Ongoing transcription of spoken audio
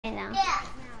now.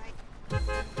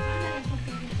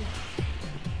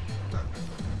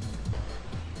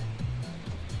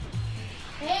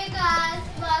 Hey guys,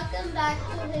 welcome back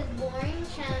to his boring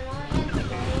channel, and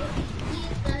today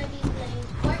he's gonna be playing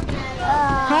Fortnite.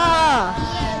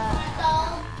 He is so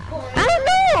boring. I don't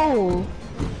know.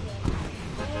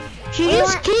 She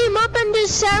just came up and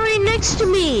just sat right next to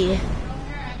me.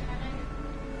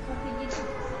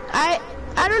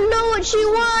 I don't know what she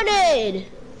wanted.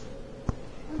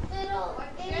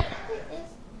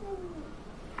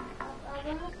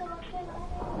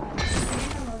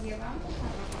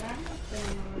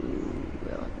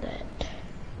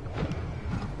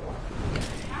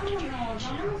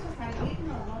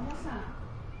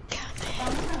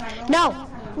 No.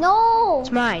 No.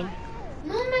 It's mine.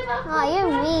 No me va a Oh,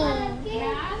 you're mean.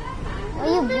 Why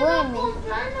you bullying me? No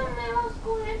me va a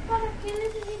escoger para qué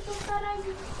necesito estar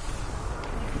allí.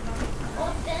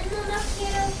 Usted no la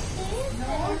quiere usted,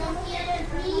 pero no quiere el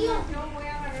mío. Yo voy a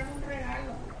agarrar un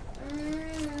regalo.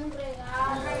 Un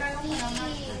regalo.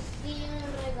 Sí,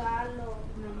 un regalo.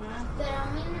 Mamá. Pero a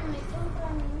mí no me compra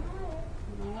nada.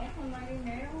 No, pues no hay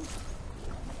dinero.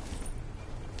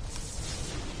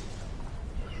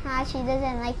 Ah, she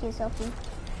doesn't like you, Sophie.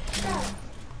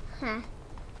 Huh.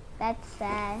 That's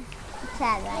sad.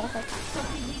 Sad life.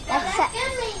 That's sad.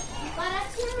 ¿Para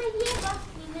qué me lleva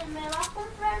y no me va a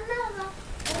comprar nada?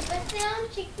 Aunque sea un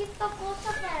chiquito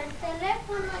cosa para el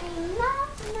teléfono y nada.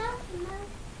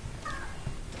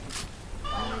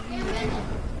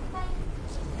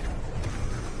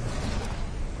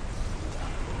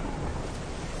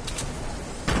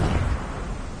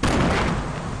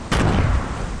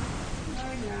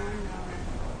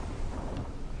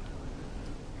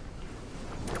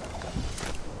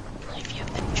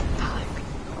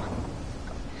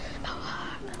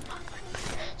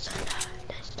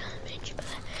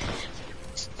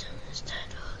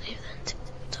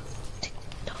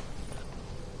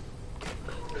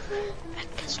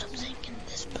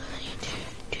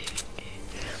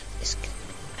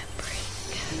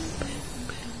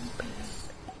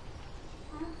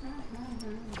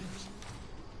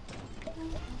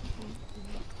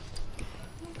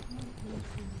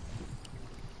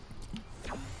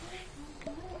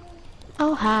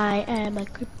 Oh hi, I'm a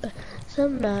creeper.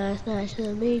 Some nice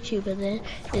to meet you, but then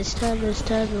it's time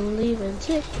to leave and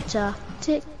tick tock,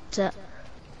 tick tock.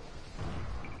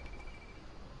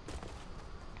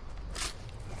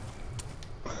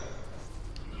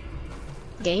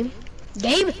 Game?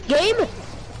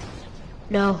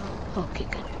 No. Okay,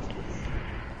 good.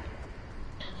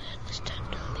 It's time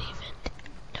to leave and tick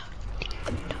tock.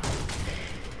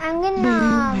 I'm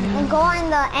gonna go on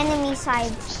the enemy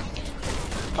side.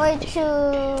 Or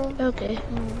to... Okay.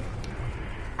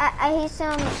 I hear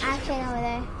some action over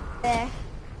there. There.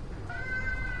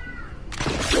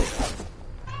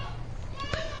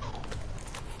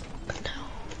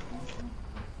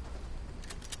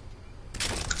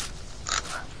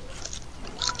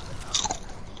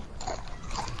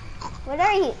 What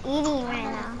are you eating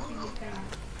right now?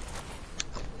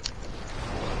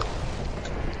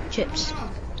 Chips.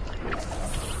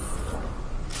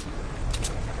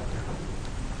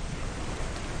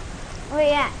 Where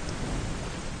you at?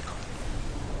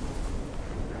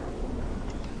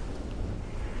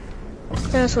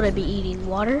 That's what I'd be eating.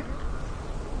 Water?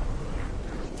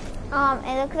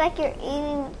 It looks like you're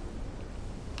eating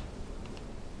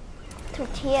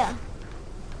tortilla.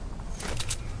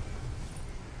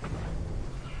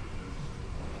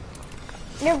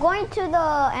 You're going to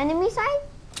the enemy side?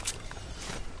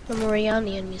 I'm already on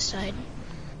the enemy side.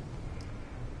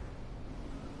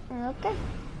 Okay.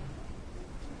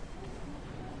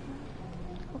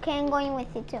 Okay, I'm going with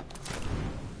you too.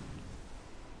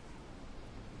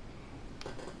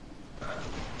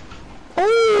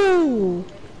 Ooh!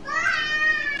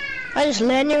 I just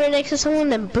landed right next to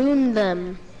someone and boomed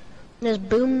them. Just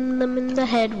boomed them in the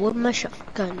head with my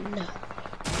shotgun.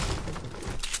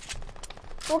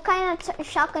 What kind of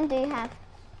shotgun do you have?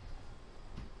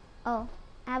 Oh,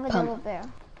 I have a double barrel.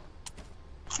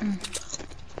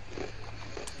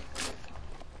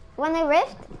 Want a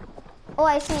rift? Oh,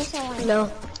 I see someone.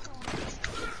 No.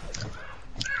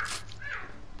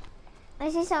 I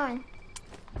see someone.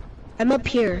 I'm up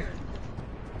here.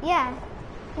 Yeah.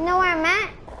 You know where I'm at?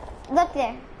 Look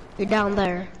there. You're down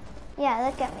there. Yeah,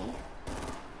 look at me.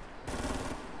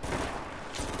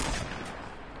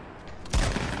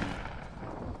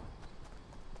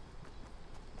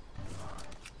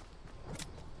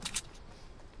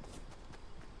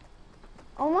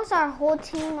 Almost our whole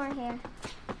team are here.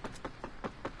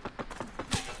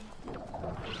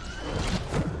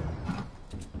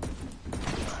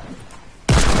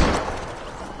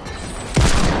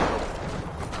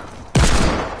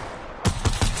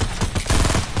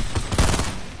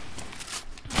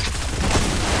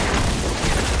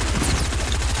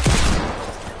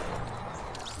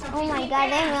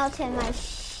 they melted my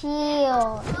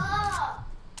shield.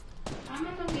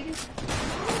 Vámonos, Mirita.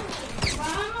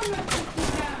 Vámonos,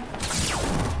 chiquita.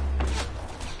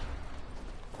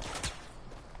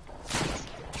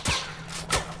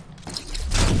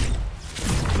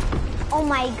 Oh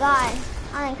my god.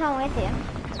 I'm gonna come with you.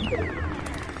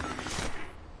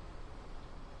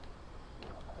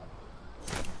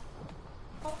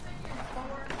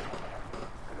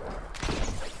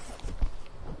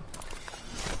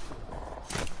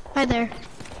 Hi there.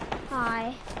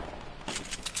 Hi.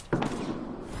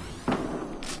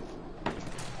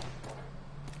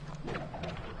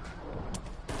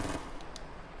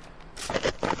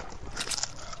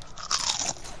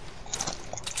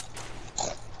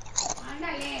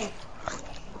 Ándale.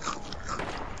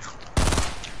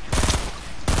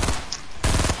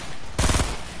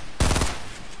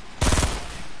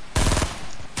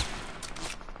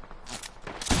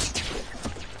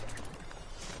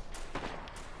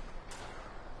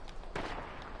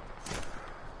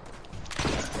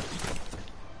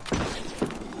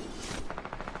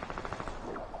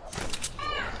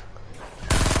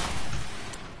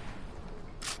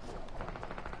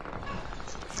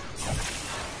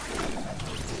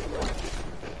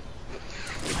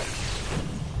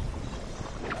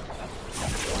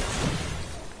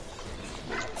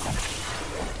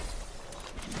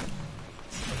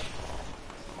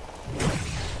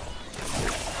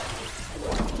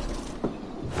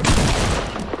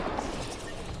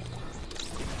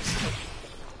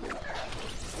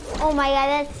 Oh my god,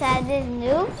 that's sad. This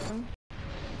noob.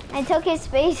 I took his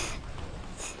space.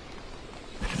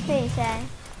 It's pretty sad.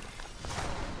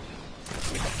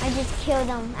 I just killed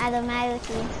him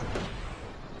automatically.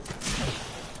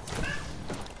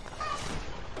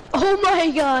 Oh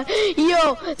my god.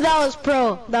 Yo, that was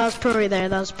pro. That was pro right there.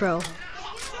 That was pro.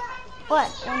 What?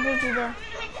 What did you do?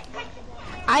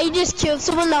 I just killed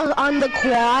someone that was on the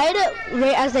quad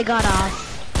right as they got off.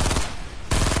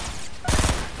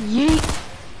 Yeet.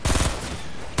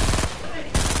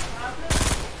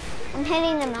 I'm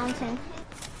hitting the mountain.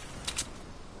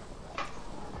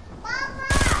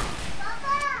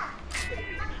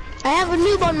 I have a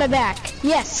noob on my back.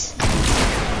 Yes.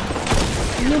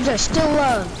 Noobs are still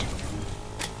loved.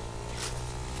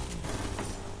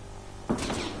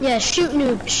 Yeah, shoot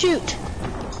noob, shoot.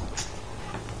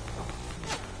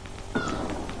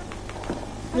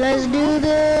 Let's do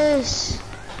this.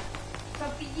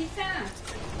 Papillita.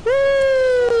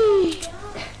 Whee!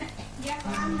 Ya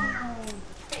vámonos.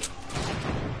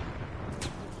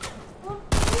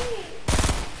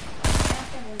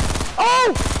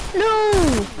 Oh no!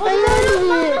 I landed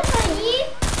it.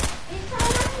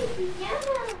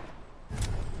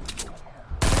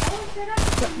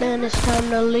 But then it's time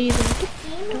to leave.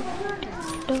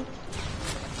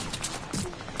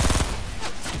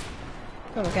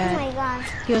 Oh my Oh god. my god.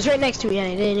 He was right next to me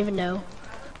and I didn't even know.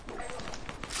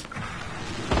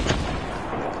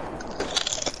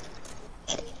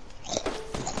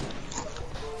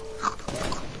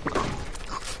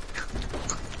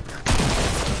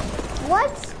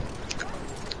 What?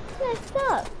 Messed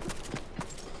up.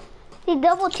 He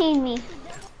double teamed me.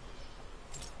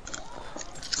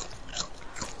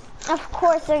 Of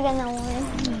course they're gonna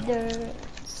win.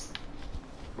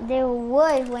 They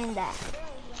would win that.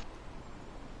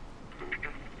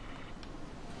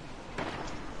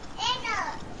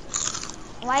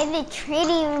 Why are they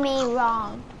treating me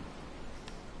wrong?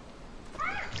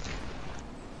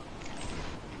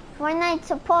 We're not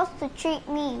supposed to treat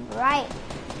me right.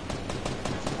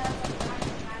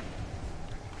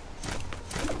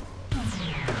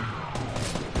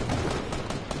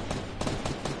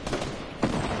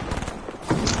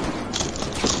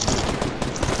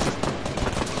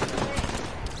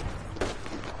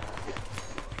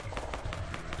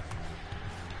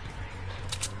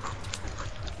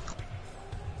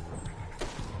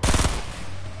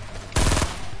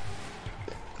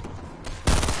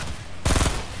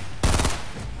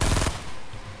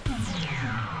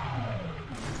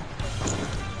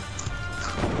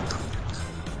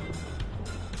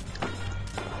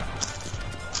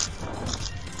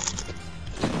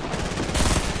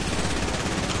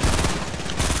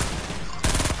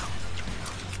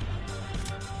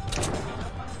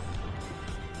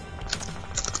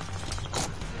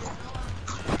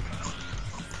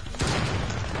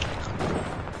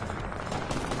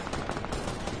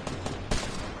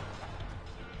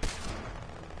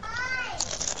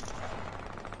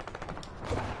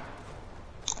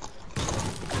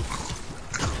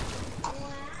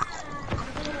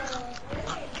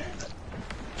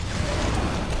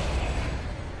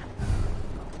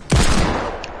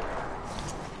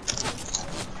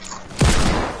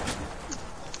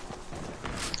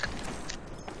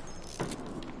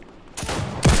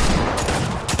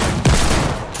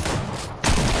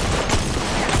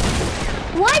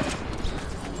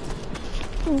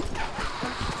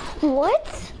 What?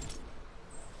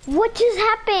 What just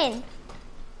happened?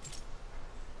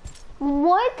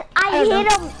 What? I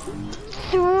hit him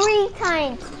 3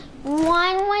 times. 1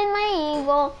 with my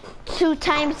eagle, 2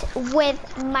 times with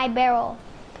my barrel.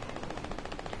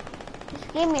 This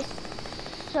game is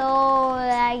so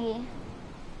laggy.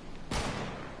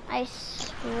 I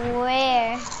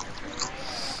swear.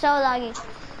 So laggy.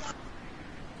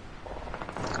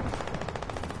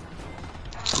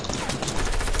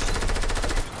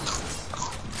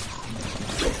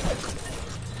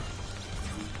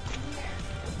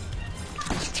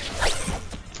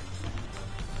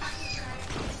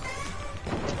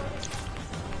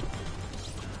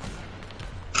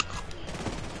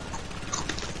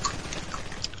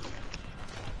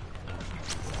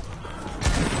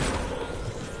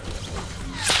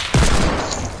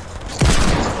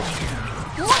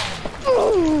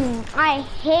 I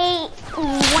hate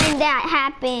when that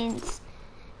happens.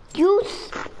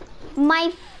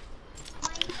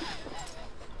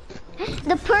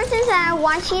 The persons that are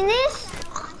watching this,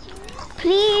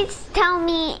 please tell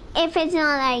me if it's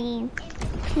not lagging.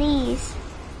 Please.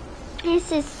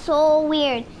 This is so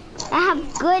weird. I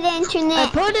have good internet. I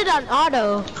put it on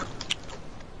auto.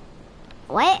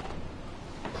 What?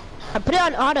 I put it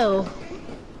on auto.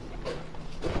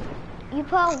 You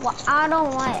put auto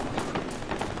what?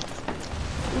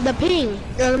 The ping,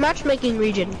 or the matchmaking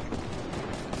region.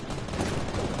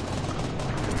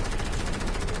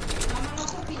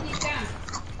 Vámonos, Sopillita.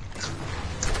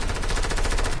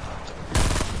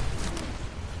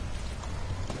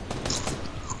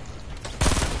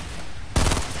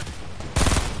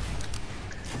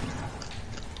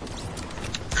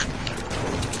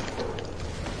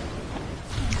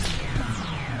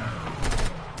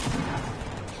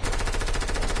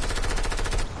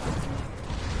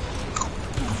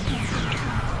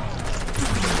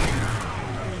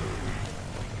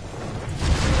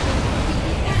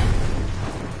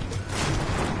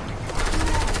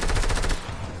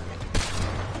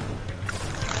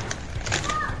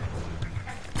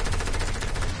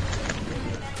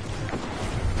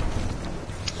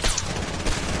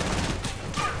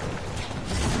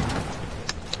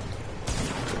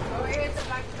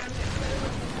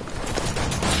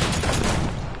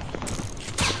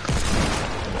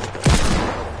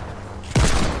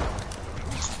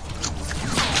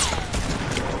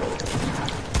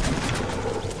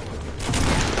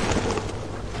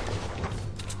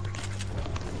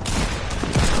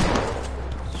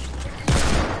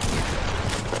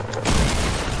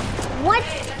 What?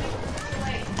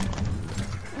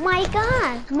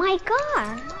 My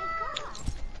God.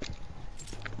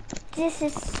 This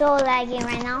is so laggy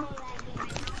right now.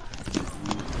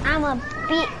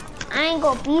 I ain't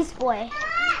go beast boy.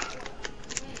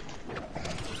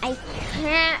 I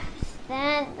can't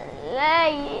stand the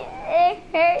lag. It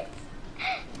hurts.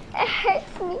 It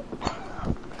hurts me.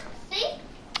 See?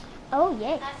 Oh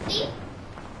yeah. See?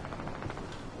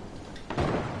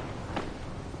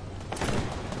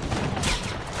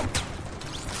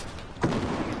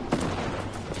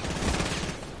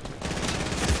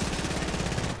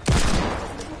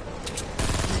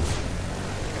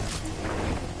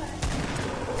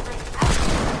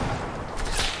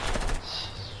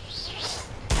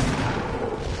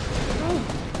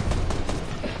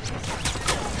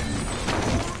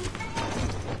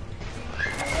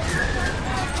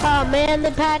 Oh man,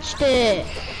 they patched it.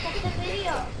 Cut the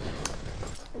video.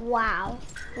 Wow.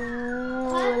 Cut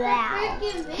Wow. the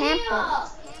freaking video. Temple.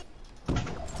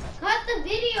 Cut the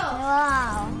video.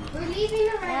 Wow. We're leaving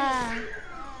already. Yeah.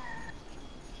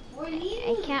 We're I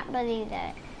leaving. can't believe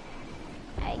that.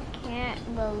 I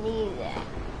can't believe that.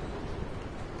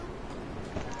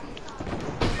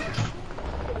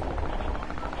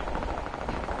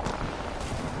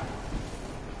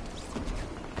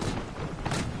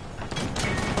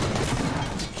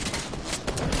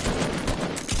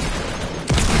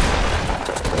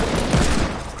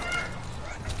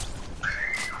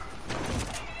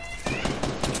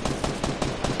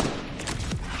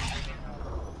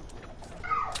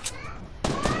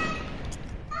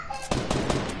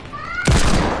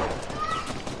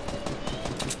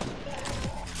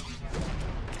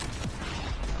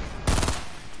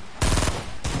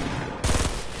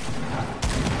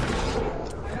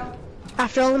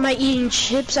 After all of my eating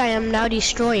chips, I am now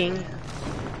destroying.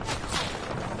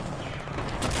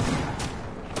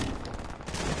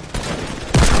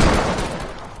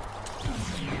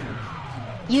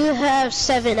 You have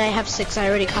 7, I have 6. I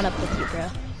already caught up with you, bro.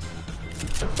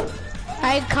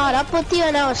 I caught up with you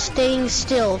and I was staying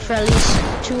still for at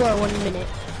least 2 or 1 minute.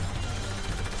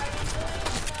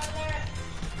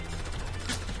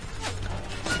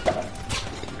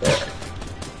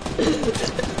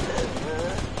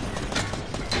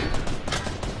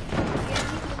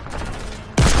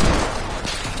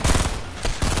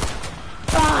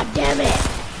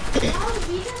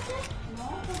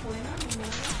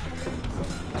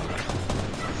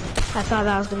 I thought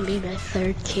that was gonna be my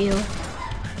 3rd kill.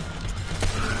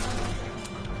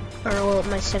 Or well,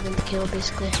 my 7th kill,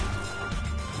 basically.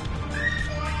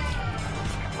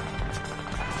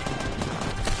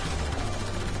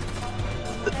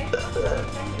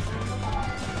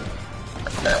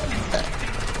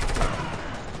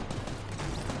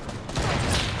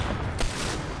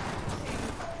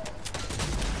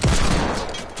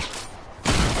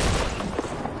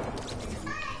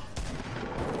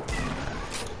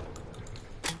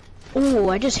 Ooh,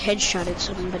 I just headshotted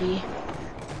somebody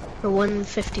for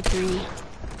 153.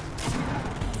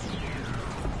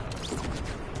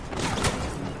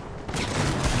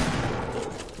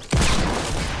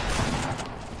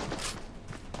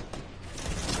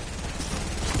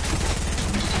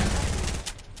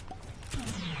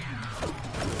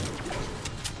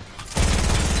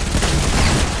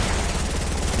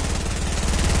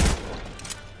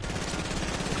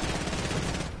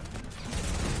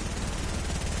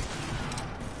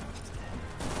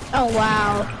 Oh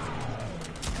wow.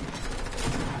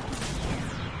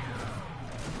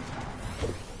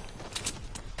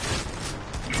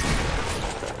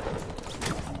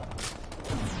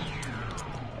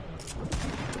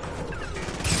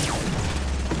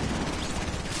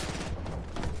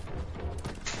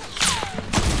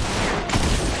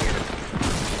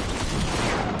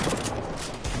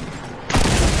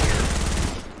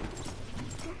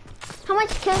 How much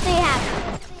kills do you have?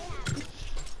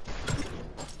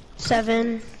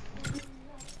 7.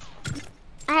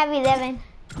 I have 11.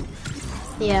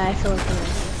 Yeah, I feel like that.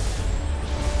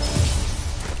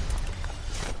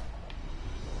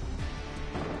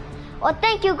 Well,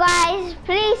 thank you guys.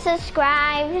 Please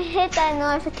subscribe, hit that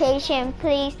notification,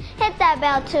 please hit that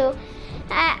bell too.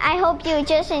 I hope you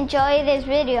just enjoy this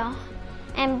video,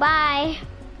 and bye.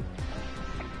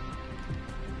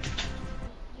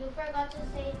 You forgot to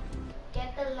say,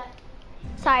 get the like.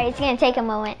 Sorry, it's gonna take a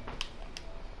moment.